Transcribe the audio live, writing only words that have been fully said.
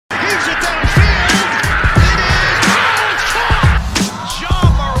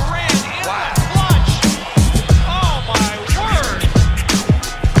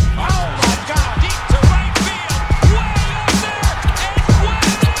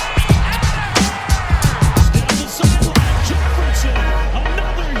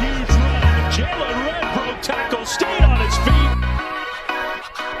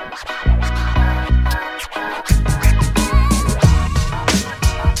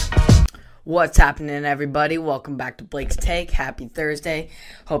What's happening, everybody? Welcome back to Blake's Take. Happy Thursday.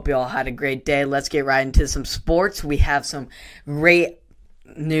 Hope you all had a great day. Let's get right into some sports. We have some great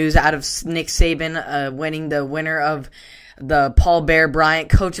news out of Nick Saban winning the winner of the Paul Bear Bryant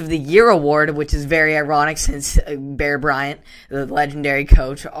Coach of the Year Award, which is very ironic since Bear Bryant, the legendary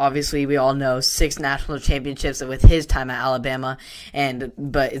coach, obviously we all know 6 national championships with his time at Alabama,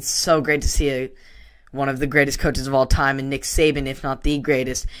 but it's so great to see one of the greatest coaches of all time, and Nick Saban, if not the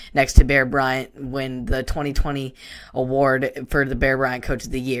greatest, next to Bear Bryant, win the 2020 award for the Bear Bryant Coach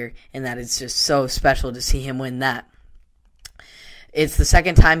of the Year, and that is just so special to see him win that. It's the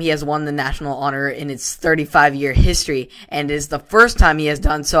second time he has won the national honor in its 35-year history, and is the first time he has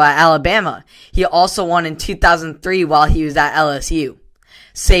done so at Alabama. He also won in 2003 while he was at LSU.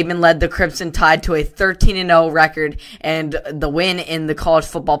 Saban led the Crimson Tide to a 13-0 record and the win in the College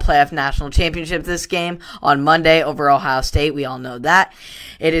Football Playoff National Championship this game on Monday over Ohio State. We all know that.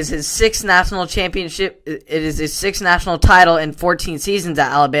 It is his 6th national championship. It is his 6th national title in 14 seasons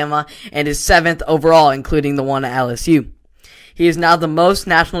at Alabama and his 7th overall, including the one at LSU. He is now the most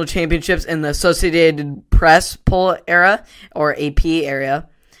national championships in the Associated Press poll era, or AP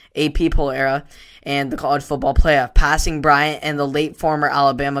poll era, and the College Football Playoff, passing Bryant and the late former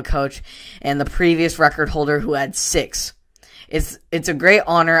Alabama coach and the previous record holder who had 6. It's a great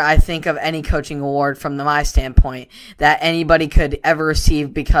honor, I think, of any coaching award from my standpoint that anybody could ever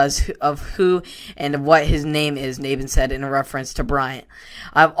receive because of who and what his name is, Saban said in a reference to Bryant.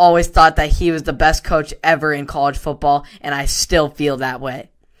 I've always thought that he was the best coach ever in college football, and I still feel that way.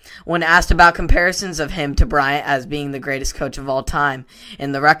 When asked about comparisons of him to Bryant as being the greatest coach of all time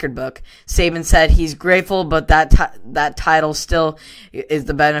in the record book, Saban said he's grateful, but that title still is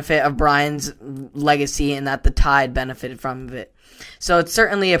the benefit of Bryant's legacy and that the Tide benefited from it. So it's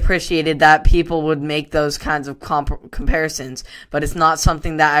certainly appreciated that people would make those kinds of comparisons, but it's not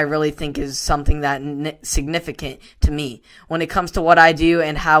something that I really think is something that significant to me. When it comes to what I do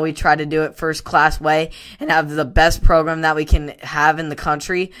and how we try to do it first class way and have the best program that we can have in the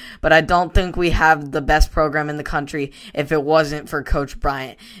country, but I don't think we have the best program in the country if it wasn't for Coach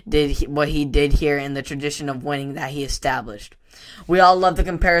Bryant what he did here in the tradition of winning that he established. We all love the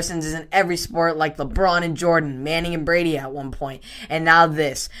comparisons in every sport, like LeBron and Jordan, Manning and Brady at one point, and now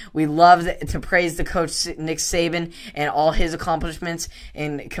this. We love to praise the coach Nick Saban and all his accomplishments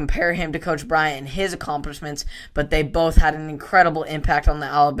and compare him to Coach Bryant and his accomplishments, but they both had an incredible impact on the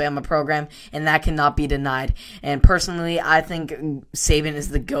Alabama program, and that cannot be denied. And personally, I think Saban is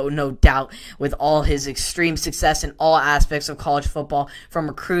the GOAT, no doubt, with all his extreme success in all aspects of college football, from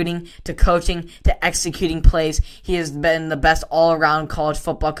recruiting to coaching to executing plays. He has been the best all-around college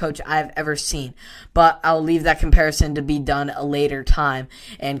football coach I've ever seen. But I'll leave that comparison to be done a later time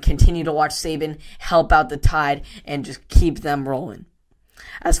and continue to watch Saban help out the Tide and just keep them rolling.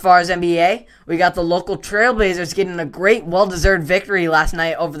 As far as NBA, we got the local Trailblazers getting a great, well-deserved victory last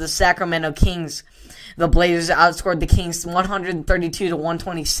night over the Sacramento Kings. The Blazers outscored the Kings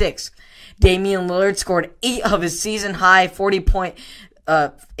 132-126. Damian Lillard scored 8 of his season-high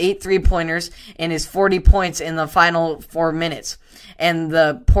 8 3-pointers and his 40 points in the final 4 minutes. And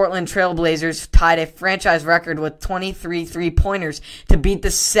the Portland Trailblazers tied a franchise record with 23 3-pointers to beat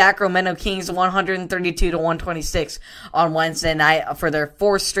the Sacramento Kings 132-126 on Wednesday night for their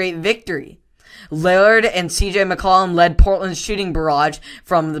 4th straight victory. Lillard and CJ McCollum led Portland's shooting barrage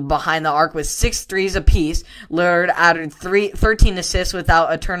from behind the arc with 6 threes apiece. Lillard added 13 assists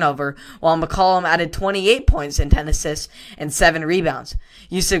without a turnover, while McCollum added 28 points and 10 assists and 7 rebounds.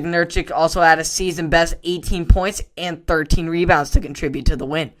 Yusuf Nurkic also had a season-best 18 points and 13 rebounds to contribute to the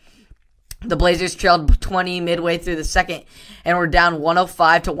win. The Blazers trailed 20 midway through the second and were down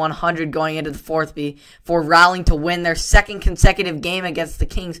 105-100 going into the fourth before rallying to win their 2nd consecutive game against the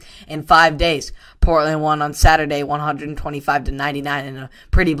Kings in 5 days. Portland won on Saturday 125-99 in a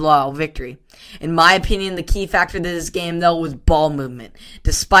pretty blowout victory. In my opinion, the key factor to this game, though, was ball movement.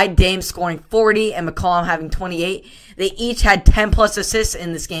 Despite Dame scoring 40 and McCollum having 28, they each had 10-plus assists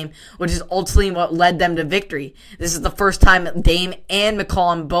in this game, which is ultimately what led them to victory. This is the first time Dame and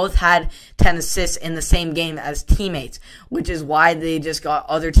McCollum both had 10 assists in the same game as teammates, which is why they just got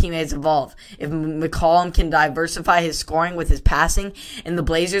other teammates involved. If McCollum can diversify his scoring with his passing, and the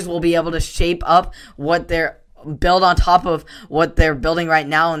Blazers will be able to shape up what they're build on top of what they're building right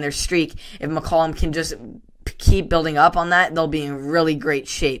now in their streak. If McCollum can just keep building up on that, they'll be in really great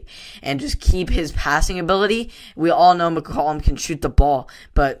shape. And just keep his passing ability. We all know McCollum can shoot the ball,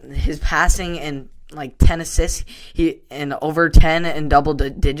 but his passing and like 10 assists, and over 10 and double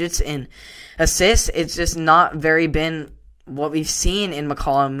digits in assists, it's just not very been what we've seen in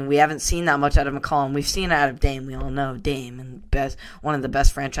McCollum, we haven't seen that much out of McCollum. We've seen it out of Dame. We all know Dame, and one of the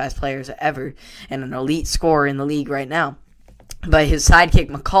best franchise players ever, and an elite scorer in the league right now. But his sidekick,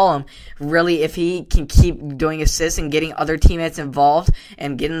 McCollum, really, if he can keep doing assists and getting other teammates involved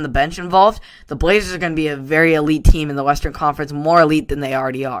and getting the bench involved, the Blazers are going to be a very elite team in the Western Conference, more elite than they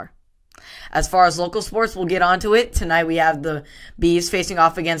already are. As far as local sports, we'll get onto it. Tonight we have the Bees facing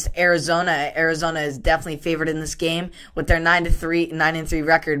off against Arizona. Arizona is definitely favored in this game with their 9-3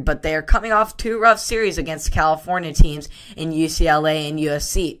 record, but they are coming off 2 rough series against California teams in UCLA and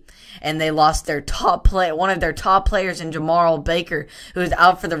USC. And they lost their one of their top players in Jamarl Baker, who is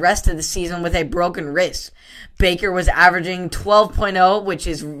out for the rest of the season with a broken wrist. Baker was averaging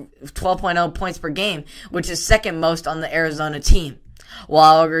 12.0 points per game, which is second most on the Arizona team.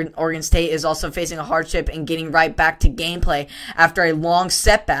 While Oregon State is also facing a hardship in getting right back to gameplay after a long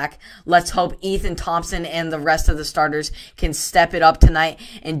setback, let's hope Ethan Thompson and the rest of the starters can step it up tonight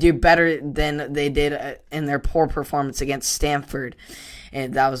and do better than they did in their poor performance against Stanford.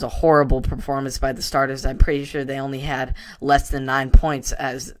 And that was a horrible performance by the starters. I'm pretty sure they only had less than 9 points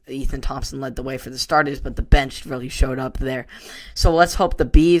as Ethan Thompson led the way for the starters, but the bench really showed up there. So let's hope the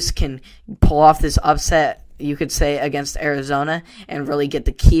Beavs can pull off this upset, you could say, against Arizona and really get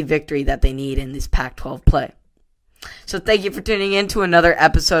the key victory that they need in this Pac-12 play. So thank you for tuning in to another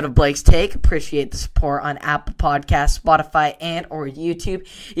episode of Blake's Take. Appreciate the support on Apple Podcasts, Spotify, and or YouTube.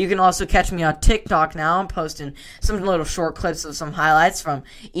 You can also catch me on TikTok now. I'm posting some little short clips of some highlights from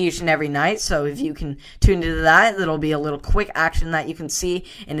each and every night. So if you can tune into that, it'll be a little quick action that you can see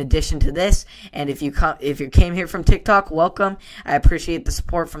in addition to this. And if you came here from TikTok, welcome. I appreciate the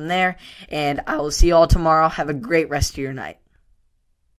support from there. And I will see you all tomorrow. Have a great rest of your night.